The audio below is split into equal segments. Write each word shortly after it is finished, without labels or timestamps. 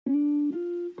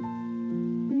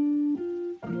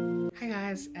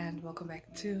guys, and welcome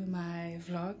back to my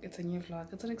vlog. It's a new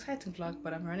vlog. It's an exciting vlog,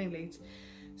 but I'm running late,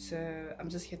 so I'm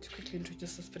just here to quickly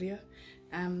introduce this video.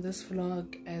 This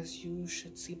vlog, as you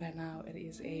should see by now, it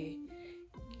is a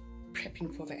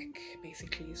prepping for VAC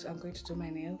basically. So I'm going to do my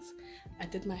nails. I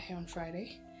did my hair on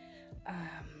Friday.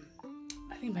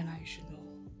 I think by now you should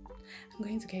know I'm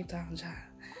going to Cape Town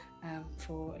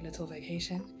for a little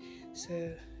vacation,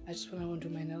 so I just want to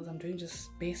do my nails. I'm doing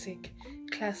just basic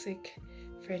classic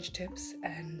French tips,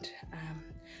 and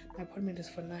my appointment is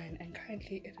for 9, and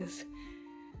currently it is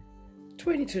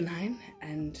 20 to 9,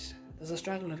 and there's a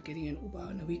struggle of getting an Uber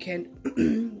on the weekend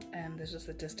and there's just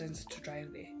a distance to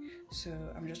drive there, so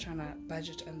I'm just trying to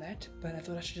budget on that. But I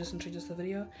thought I should just introduce the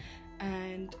video,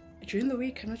 and during the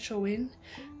week, I'm not sure when,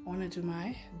 I want to do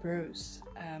my brows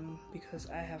because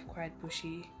I have quite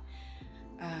bushy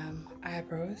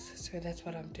eyebrows, so that's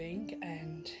what I'm doing,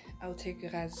 and I'll take you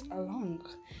guys along.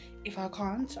 If I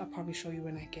can't, I'll probably show you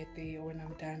when I get there or when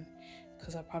I'm done,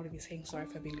 because I'll probably be saying sorry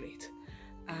for being late.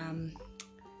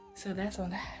 So that's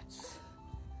on that.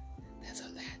 That's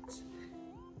on that.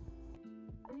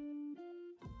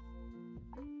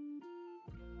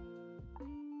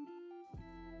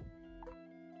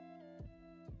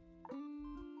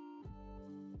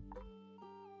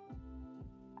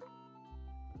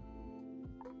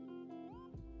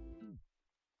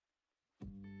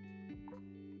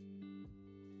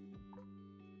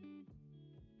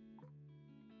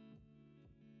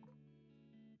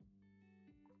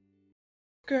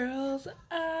 Girls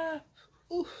up.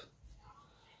 Oof.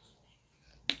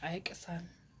 I guess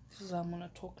I'm gonna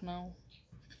talk now.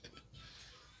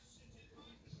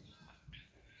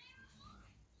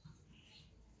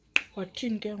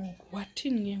 Watin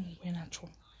when I talk.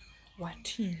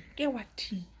 Watin.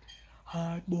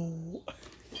 Hardball.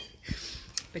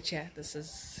 But yeah, this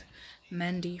is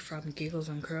Mandy from Giggles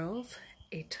and Curls.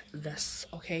 Ate this,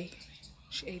 okay?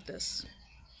 She ate this.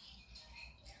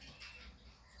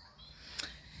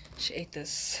 She ate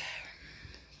this.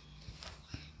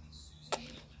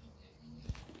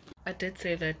 I did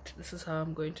say that this is how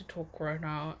I'm going to talk right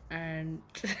now, and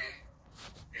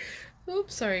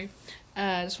oops, sorry.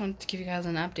 I just wanted to give you guys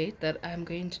an update that I'm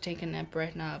going to take a nap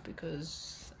right now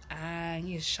because I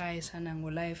need shy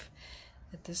sanango life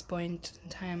at this point in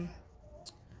time.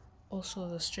 Also,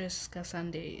 the stress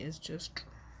Sunday is just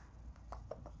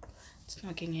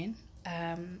knocking in.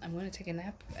 I'm going to take a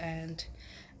nap, and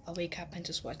I'll wake up and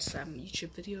just watch some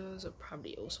YouTube videos, or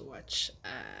probably also watch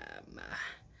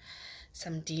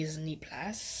some Disney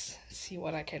Plus, see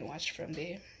what I can watch from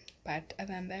there. But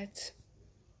other than that,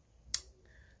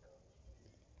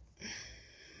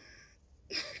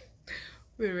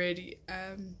 we're ready.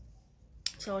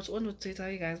 So I just wanted to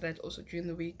tell you guys that also during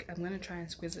the week I'm gonna try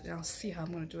and squeeze it down, see how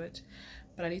I'm gonna do it,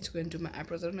 but I need to go and do my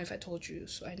eyebrows. I don't know if I told you,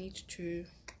 so I need to,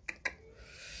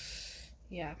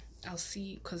 yeah, I'll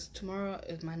see, because tomorrow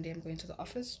is Monday, I'm going to the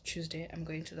office. Tuesday I'm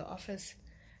going to the office.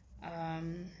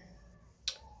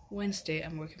 Wednesday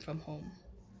I'm working from home,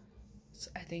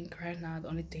 so I think right now the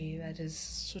only day that is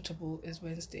suitable is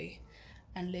Wednesday,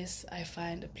 unless I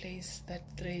find a place that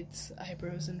threads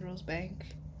eyebrows in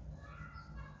Rosebank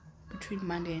between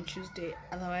Monday and Tuesday.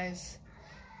 Otherwise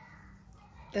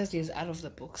Thursday is out of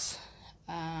the books.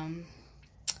 Yeah,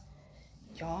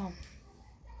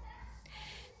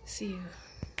 see you.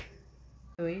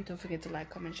 Anyway, don't forget to like,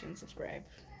 comment, share, and subscribe.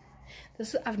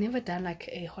 I've never done like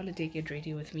a holiday get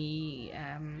ready with me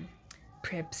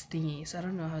preps thingy, so I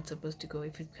don't know how it's supposed to go.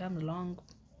 If it comes along,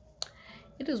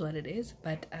 it is what it is.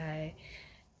 But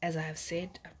as I have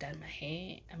said, I've done my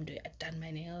hair, I've done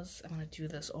my nails. I'm gonna do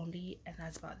this only, and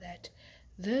that's about that.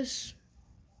 This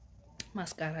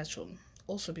mascara shown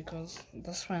also, because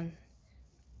this one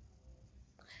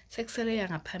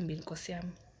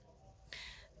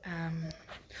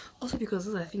also because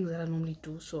these are things that I normally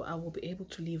do, so I will be able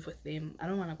to live with them. I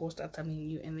don't want to go start something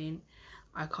new and then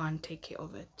I can't take care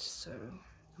of it, so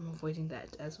I'm avoiding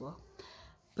that as well.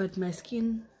 But my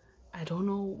skin, I don't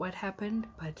know what happened,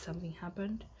 but something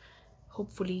happened.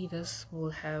 Hopefully this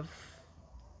will have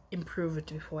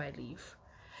improved before I leave,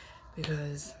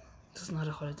 because this is not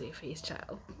a holiday face,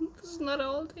 child. This is not a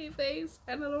holiday face,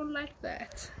 and I don't like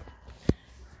that.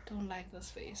 Don't like this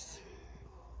face.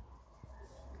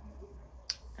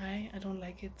 I don't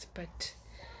like it, but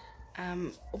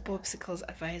Popsicles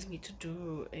advised me to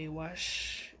do a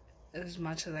wash as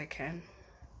much as I can,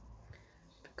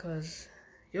 because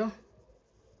and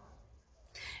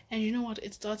you know what,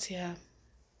 it starts here,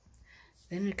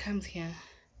 then it comes here,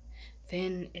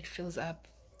 then it fills up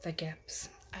the gaps.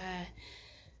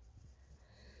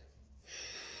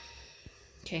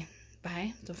 Okay,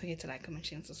 bye. Don't forget to like, comment,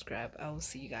 share, and subscribe. I will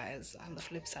see you guys on the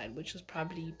flip side, which is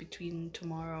probably between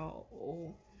tomorrow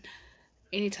or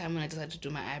anytime when I decide to do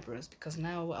my eyebrows, because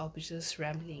now I'll be just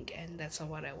rambling and that's not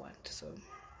what I want. So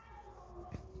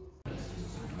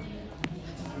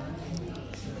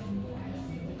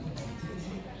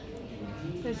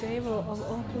the devil of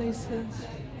all places,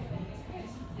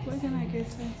 where can I get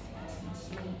to?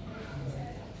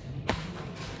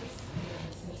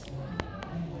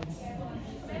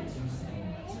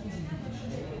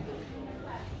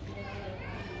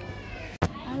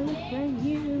 I look brand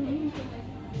new.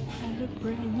 I look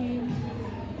brand new.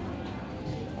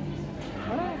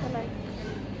 What do I feel like?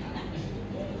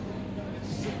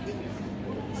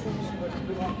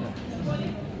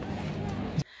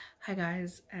 Hi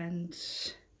guys, and I'm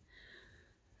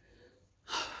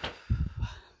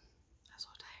so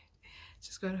tired.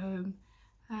 Just got home.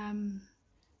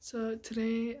 So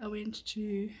today I went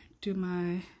to do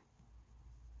my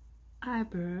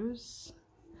eyebrows.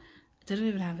 I didn't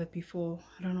even have it before.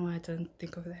 I don't know why I didn't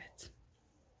think of that.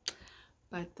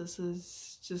 But this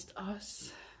is just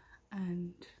us,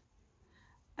 and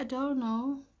I don't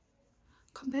know.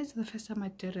 Compared to the first time I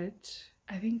did it,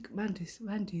 I think Bandi's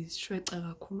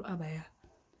abaya.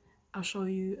 I'll show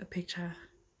you a picture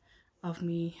of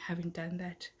me having done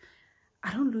that.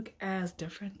 I don't look as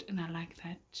different, and I like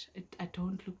that. I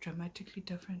don't look dramatically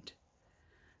different.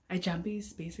 I jumpy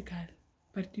is basic,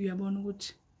 but you have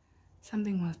what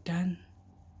something was done.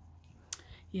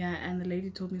 Yeah, and the lady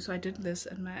told me, so I did this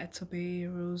at my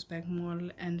Atobe Rosebank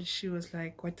Mall, and she was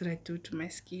like, what did I do to my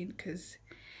skin? Because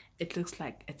it looks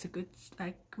like it's a good,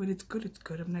 like when it's good, it's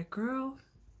good. I'm like, girl,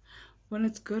 when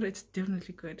it's good, it's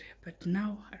definitely good. But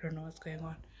now I don't know what's going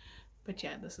on. But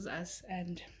yeah, this is us,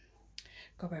 and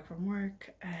got back from work,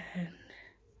 and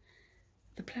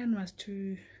the plan was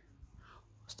to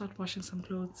start washing some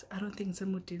clothes. I don't think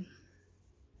Zamudin,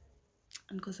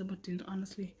 and because Zamudin,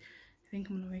 honestly, I think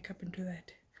I'm gonna wake up and do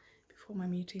that before my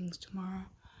meetings tomorrow.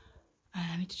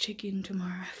 I need to check in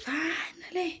tomorrow.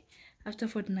 Finally, after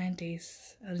 49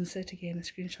 days, I'll insert again a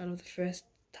screenshot of the first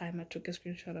time I took a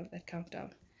screenshot of that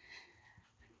countdown.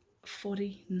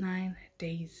 49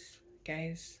 days,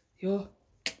 guys. Yo.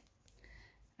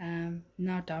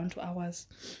 Now down to hours.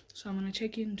 So I'm gonna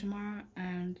check in tomorrow,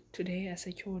 and today I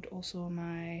secured also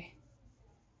my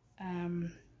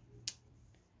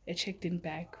a checked-in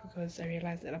bag, because I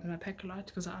realized that I'm gonna pack a lot,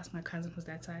 because I asked my cousin who's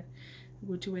that side,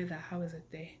 go to weather, how is it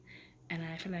there? And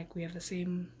I feel like we have the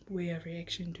same way of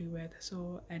reaction to weather,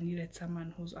 so I needed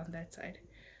someone who's on that side,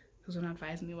 who's gonna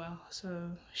advise me well.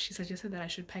 So she suggested that I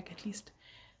should pack at least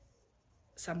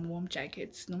some warm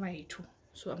jackets, no my two.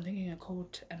 So I'm thinking a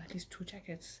coat and at least 2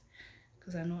 jackets,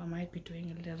 because I know I might be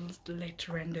doing a little late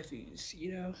rendezvous,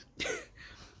 you know.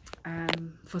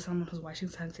 For someone who's watching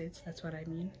sunsets, that's what I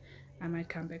mean. I might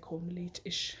come back home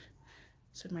late-ish,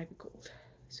 so it might be cold.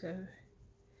 So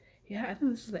yeah, I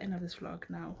think this is the end of this vlog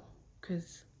now,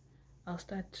 because I'll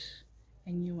start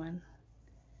a new one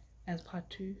as part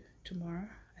 2 tomorrow,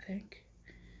 I think.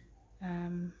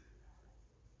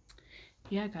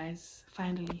 Yeah guys,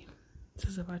 finally this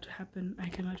is about to happen. I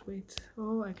cannot wait.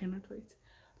 Oh, I cannot wait.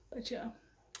 But yeah,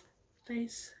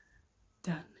 face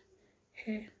done,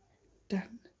 hair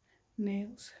done,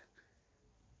 nails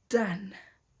done.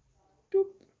 Doop,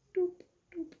 doop,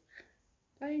 doop.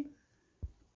 Bye.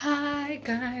 Hi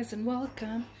guys, and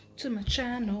welcome to my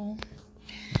channel.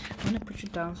 I'm gonna put you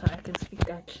down so I can speak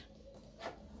Dutch.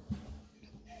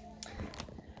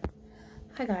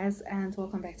 Hi guys, and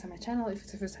welcome back to my channel. If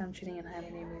it's the first time tuning in, hi, my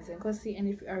name is Nkosi, and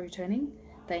if you are returning,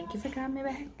 thank you for coming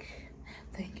back.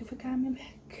 Thank you for coming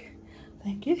back.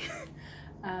 Thank you.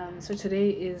 So today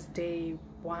is day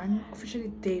 1, officially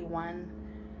day 1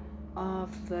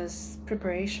 of this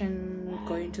preparation,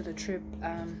 going to the trip.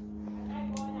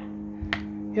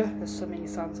 Yeah, there's so many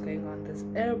sounds going on. There's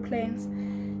airplanes,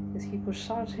 there's people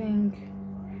shouting.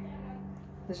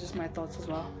 There's just my thoughts as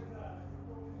well.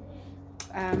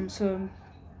 So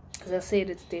as I said,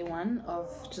 it's day 1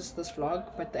 of just this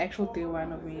vlog, but the actual day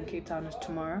 1 of me in Cape Town is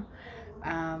tomorrow.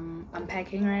 I'm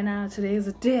packing right now. Today is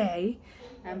the day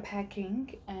I'm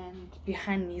packing, and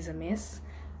behind me is a mess.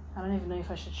 I don't even know if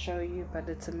I should show you, but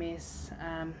it's a mess.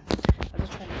 I'll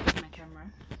just try to look at my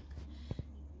camera.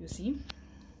 You see,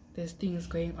 there's things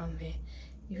going on there.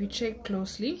 If you check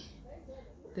closely,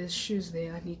 there's shoes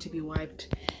there that need to be wiped,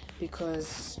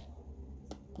 because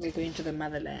we're going to the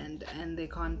motherland and they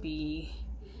can't be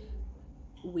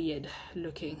weird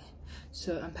looking.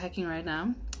 So I'm packing right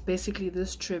now. Basically,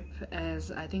 this trip, as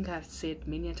I think I've said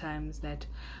many times, that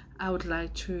I would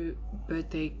like to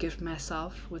birthday gift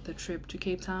myself with a trip to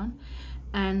Cape Town,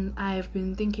 And I've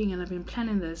been thinking and I've been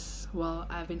planning this. Well,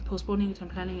 I've been postponing it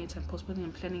and planning it and postponing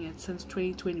and planning it since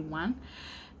 2021.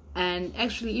 And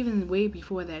actually even way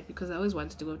before that, because I always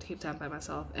wanted to go to Cape Town by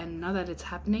myself. And now that it's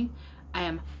happening, I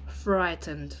am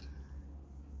frightened.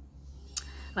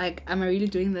 Like, am I really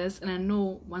doing this? And I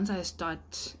know once I start,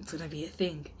 it's gonna be a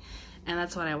thing. And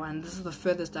that's what I want. This is the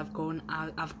furthest I've gone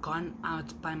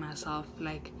out by myself.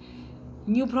 Like,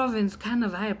 new province kind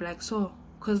of hype, like so.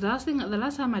 Because the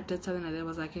last time I did something like that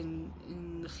was like in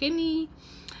Khini,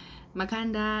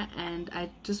 Makanda, and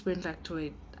I just went like to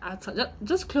it outside,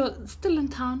 just close, still in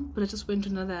town, but I just went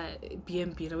to another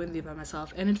BNB. I went there by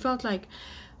myself, and it felt like,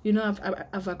 you know,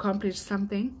 I've accomplished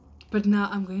something. But now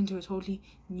I'm going to a totally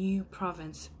new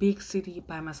province, big city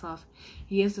by myself.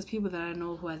 Yes, there's people that I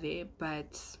know who are there,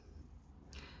 but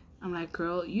I'm like,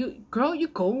 girl, you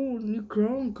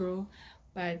grown, girl.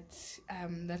 But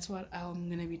that's what I'm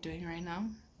gonna be doing right now.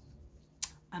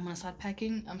 I'm gonna start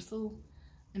packing. I'm still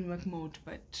in work mode,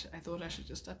 but I thought I should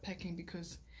just start packing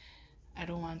because I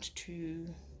don't want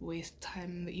to waste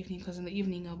time in the evening, because in the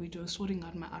evening I'll be sorting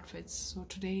out my outfits. So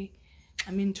today,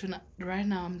 right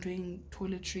now I'm doing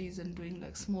toiletries and doing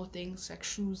like small things like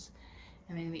shoes,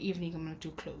 and then in the evening I'm gonna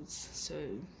do clothes. So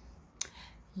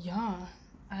yeah,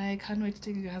 I can't wait to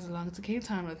take you guys along to Cape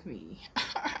Town with me.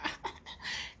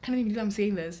 Can't even believe I'm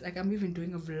saying this. Like, I'm even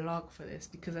doing a vlog for this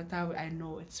because that's how I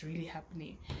know it's really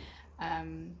happening.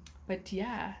 But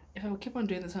yeah, if I keep on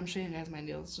doing this, I'm showing you guys my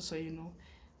nails just so you know.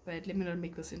 But let me not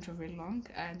make this intro very long,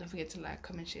 and don't forget to like,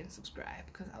 comment, share, and subscribe,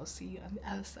 because I'll see you on the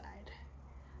other side.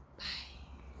 Bye.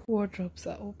 Wardrobes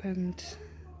are opened.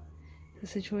 The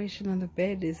situation on the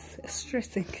bed is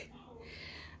stressing.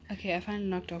 Okay, I finally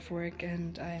knocked off work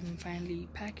and I'm finally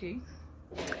packing.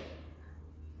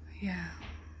 Yeah.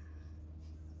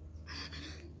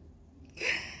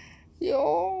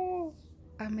 Yo,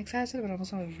 I'm excited, but I'm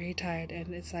also very tired,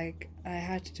 and it's like I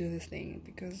had to do this thing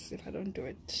because if I don't do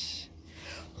it,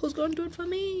 who's gonna do it for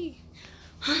me?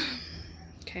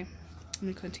 Okay, let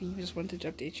me continue. I just wanted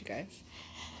to update you guys.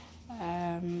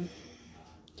 I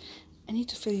need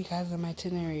to fill you guys on my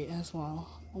itinerary as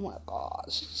well. Oh my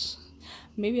gosh,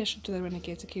 maybe I should do that when I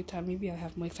get to Cape Town. Maybe I'll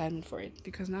have more excitement for it,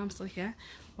 because now I'm still here,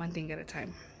 one thing at a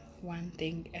time.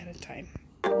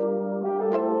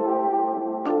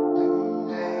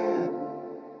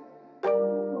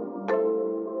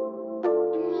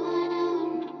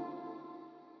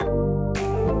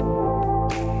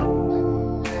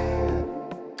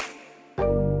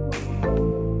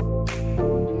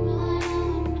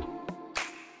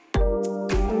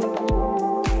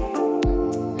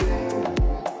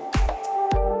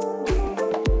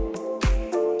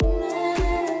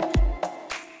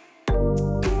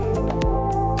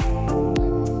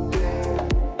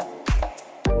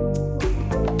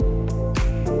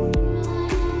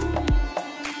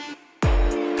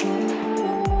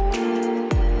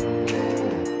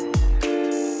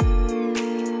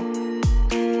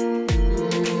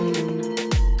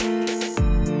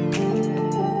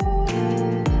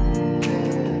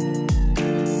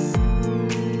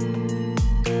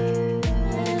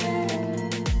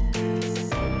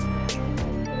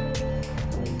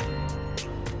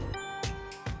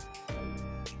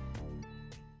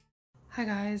 Hi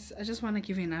guys, I just want to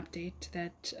give you an update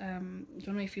that I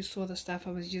don't know if you saw the stuff I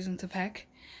was using to pack.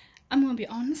 I'm gonna be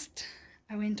honest,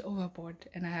 I went overboard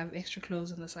and I have extra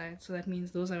clothes on the side, so that means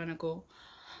those are gonna go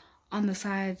on the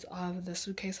sides of the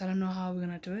suitcase. I don't know how we're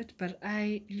gonna do it, but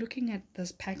looking at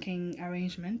this packing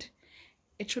arrangement,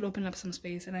 it should open up some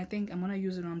space, and I think I'm gonna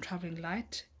use it when I'm traveling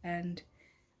light, and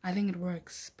I think it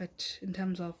works. But in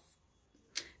terms of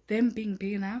them being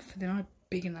big enough, they're not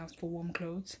big enough for warm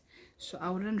clothes, so I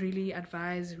wouldn't really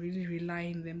advise really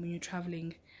relying on them when you're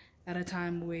traveling at a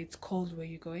time where it's cold where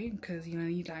you're going, because you're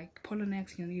gonna need like polo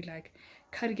necks, you're gonna need like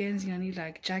cardigans, you're gonna need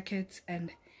like jackets,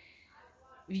 and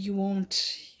you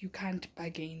can't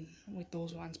bargain with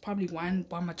those ones. Probably one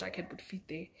bomber jacket would fit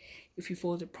there if you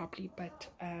fold it properly, but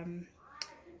I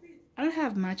don't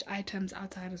have much items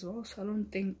outside as well, so I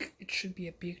don't think it should be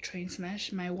a big train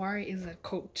smash. My worry is that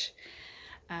coat.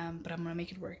 But I'm gonna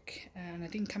make it work, and I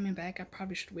think coming back I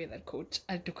probably should wear that coat,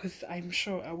 because I'm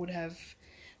sure I would have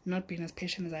not been as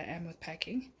patient as I am with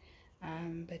packing.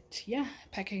 But yeah,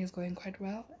 packing is going quite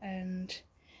well, and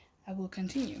I will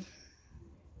continue.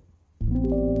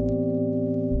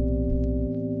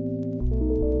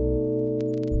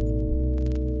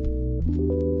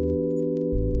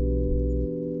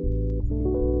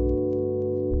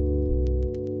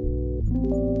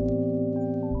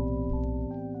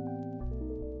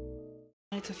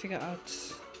 To figure out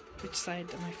which side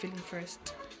am I feeling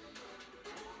first.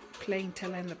 Playing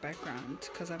Tella in the background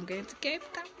because I'm going to Cape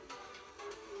Town.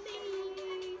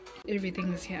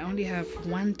 Everything is here. I only have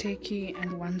one turkey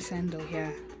and one sandal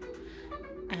here,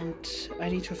 and I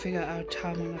need to figure out how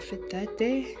I'm gonna fit that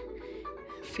there,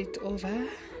 fit over,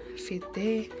 fit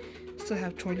there. Still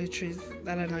have toiletries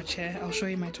that are not here. I'll show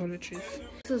you my toiletries.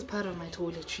 This is part of my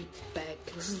toiletry bag.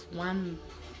 This is one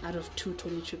out of 2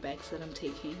 toiletry bags that I'm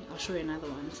taking. I'll show you another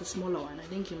one. It's a smaller one. I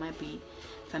think you might be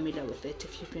familiar with it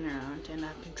if you've been around, and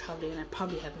I've been traveling and I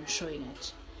probably have been showing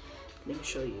it. Let me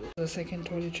show you. The second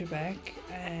toiletry bag,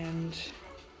 and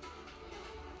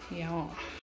yeah.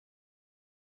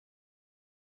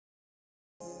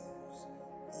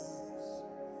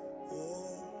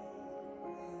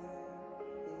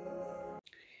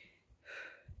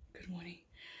 Good morning.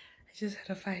 I just had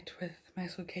a fight with my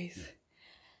suitcase.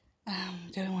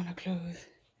 Didn't want to close,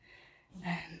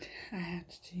 and I had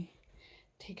to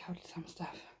take out some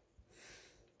stuff.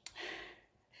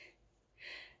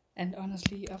 And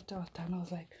honestly, after I was done, I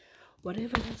was like,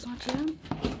 whatever that's not here.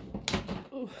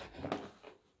 Ooh.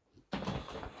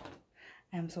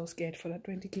 I'm so scared for that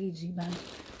 20 kg man.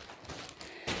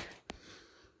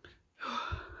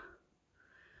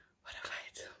 What a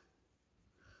fight.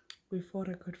 We fought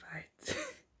a good fight.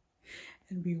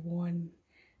 And we won.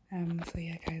 So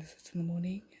yeah guys, it's in the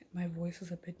morning. My voice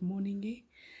is a bit morningy.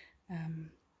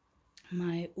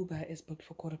 My Uber is booked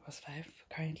for 5:15.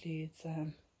 Currently it's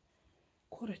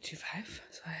 4:45,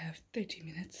 so I have 30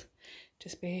 minutes to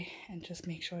spare and just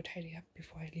make sure I tidy up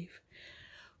before I leave.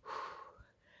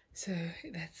 So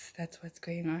that's what's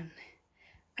going on.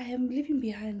 I am leaving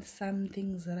behind some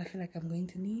things that I feel like I'm going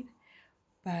to need,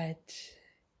 but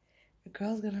the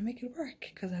girl's gonna make it work,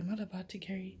 because I'm not about to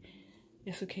carry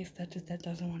a suitcase that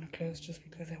doesn't want to close just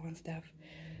because I want stuff.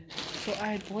 So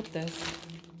I bought this,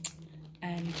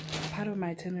 and part of my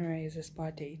itinerary is a spa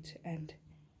date, and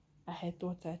I had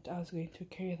thought that I was going to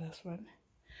carry this one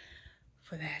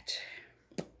for that,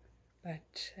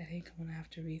 but I think I'm gonna have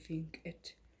to rethink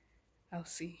it. I'll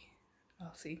see.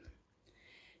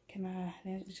 Can I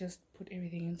just put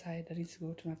everything inside that needs to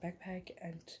go to my backpack?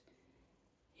 And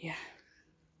yeah.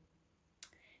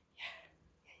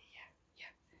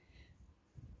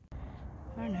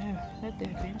 Oh no, let the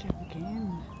adventure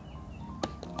begin.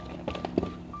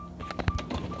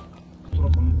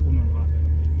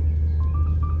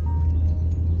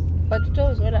 But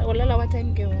those ulala what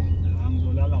time ke?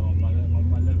 Angizolala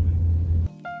ngama-11.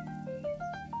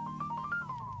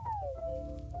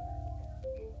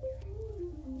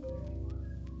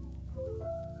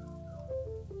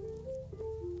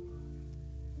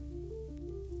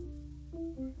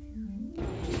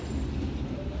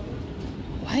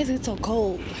 Why is it so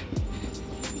cold?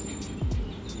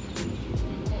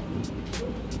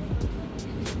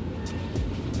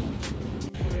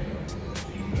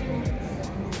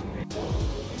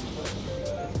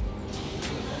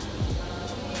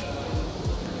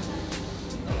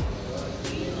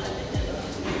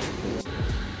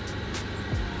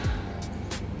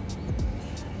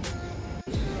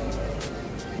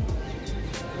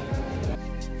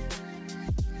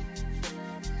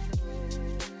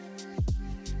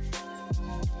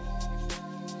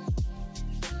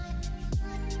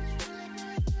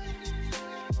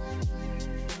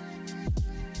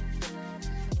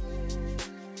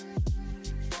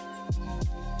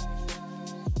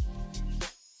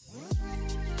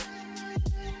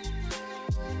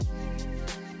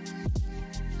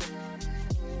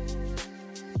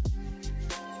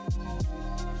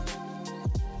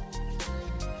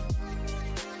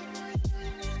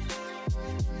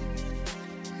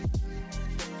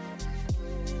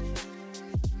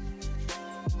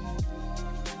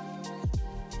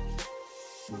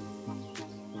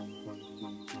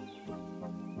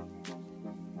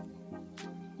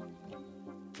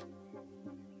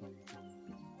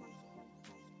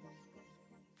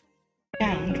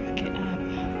 Look it up.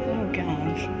 Oh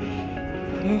gosh.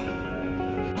 Oh.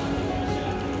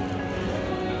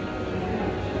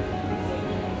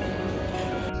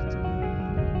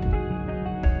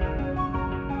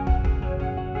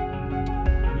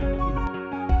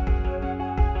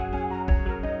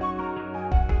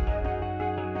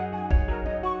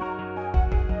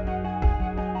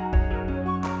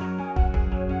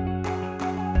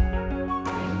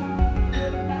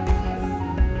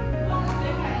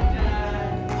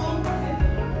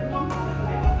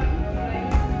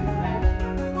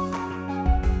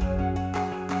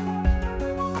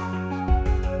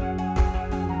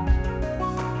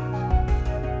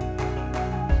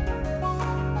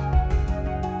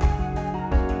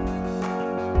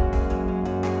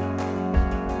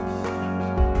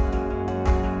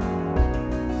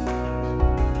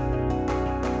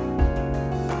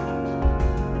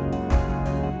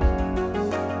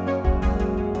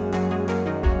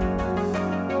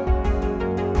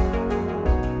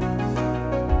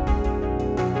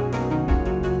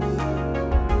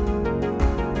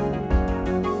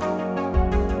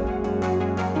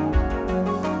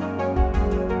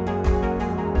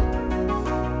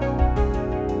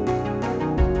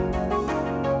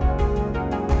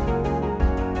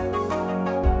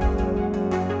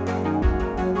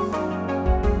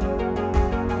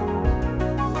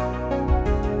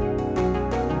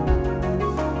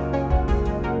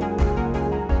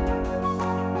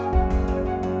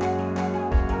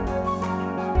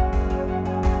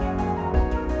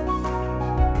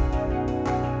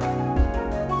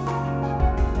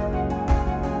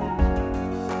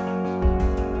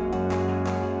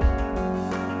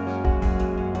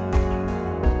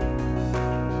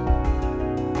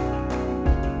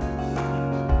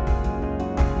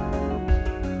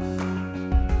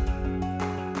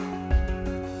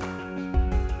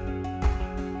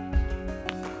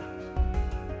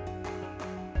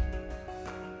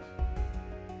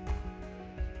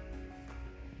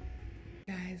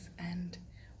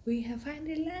 We have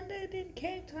finally landed in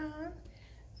Cape Town.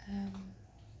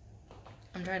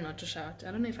 I'm trying not to shout.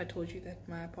 I don't know if I told you that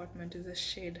my apartment is a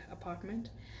shared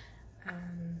apartment.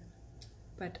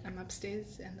 But I'm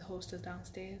upstairs and the host is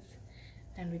downstairs,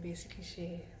 and we basically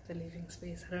share the living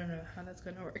space. I don't know how that's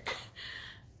gonna work,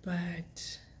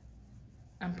 but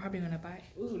I'm probably gonna buy.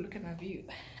 Ooh, look at my view.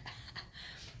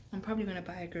 I'm probably gonna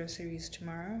buy groceries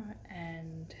tomorrow,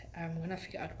 and I'm gonna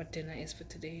figure out what dinner is for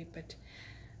today. But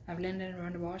I've landed in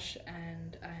Rondebosch,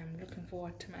 and I'm looking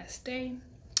forward to my stay.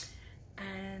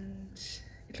 And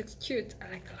it looks cute. I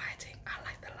like the lighting. I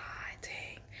like the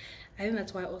lighting. I think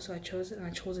that's why also I chose it, and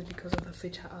I chose it because of the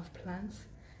feature of plants.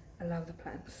 I love the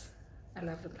plants. I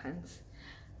love the plants.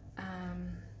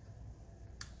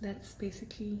 That's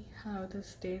basically how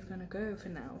this day is gonna go for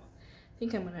now. I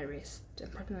think I'm gonna rest.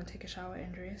 I'm probably gonna take a shower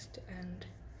and rest, and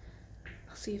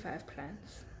I'll see if I have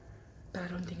plans. But I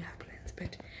don't think I have plans.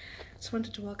 But just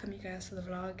wanted to welcome you guys to the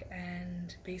vlog,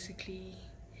 and basically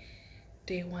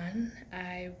day 1.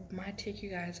 I might take you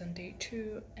guys on day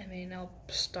 2, and then I'll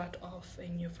start off a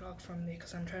new vlog from there,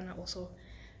 because I'm trying to also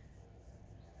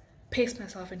pace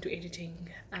myself into editing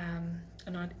and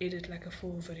not edit like a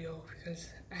full video, because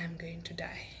I am going to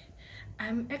die.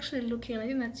 I'm actually looking, I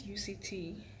think that's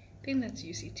UCT. I think that's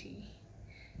UCT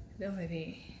over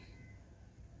there.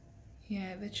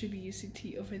 Yeah, that should be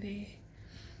UCT over there.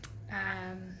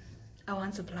 I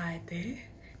once applied there,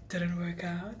 didn't work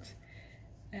out.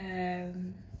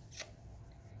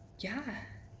 Yeah,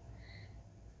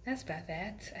 that's about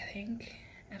that. I think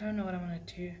I don't know what I'm gonna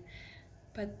do,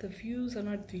 but the views are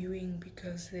not viewing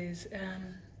because there's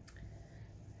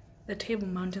the Table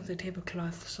Mountain's a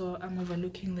tablecloth, so I'm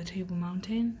overlooking the Table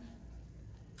Mountain.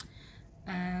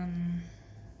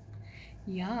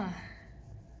 Yeah.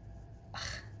 Ugh,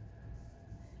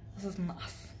 this is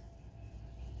nice.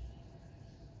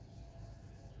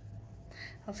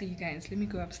 I'll see you guys. Let me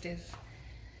go upstairs,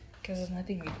 because there's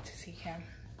nothing really to see here.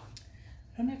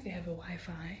 I don't know if they have a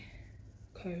Wi-Fi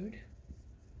code.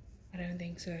 I don't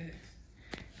think so,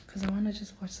 because I want to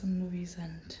just watch some movies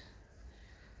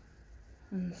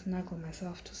and snuggle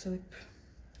myself to sleep.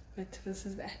 But this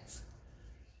is that.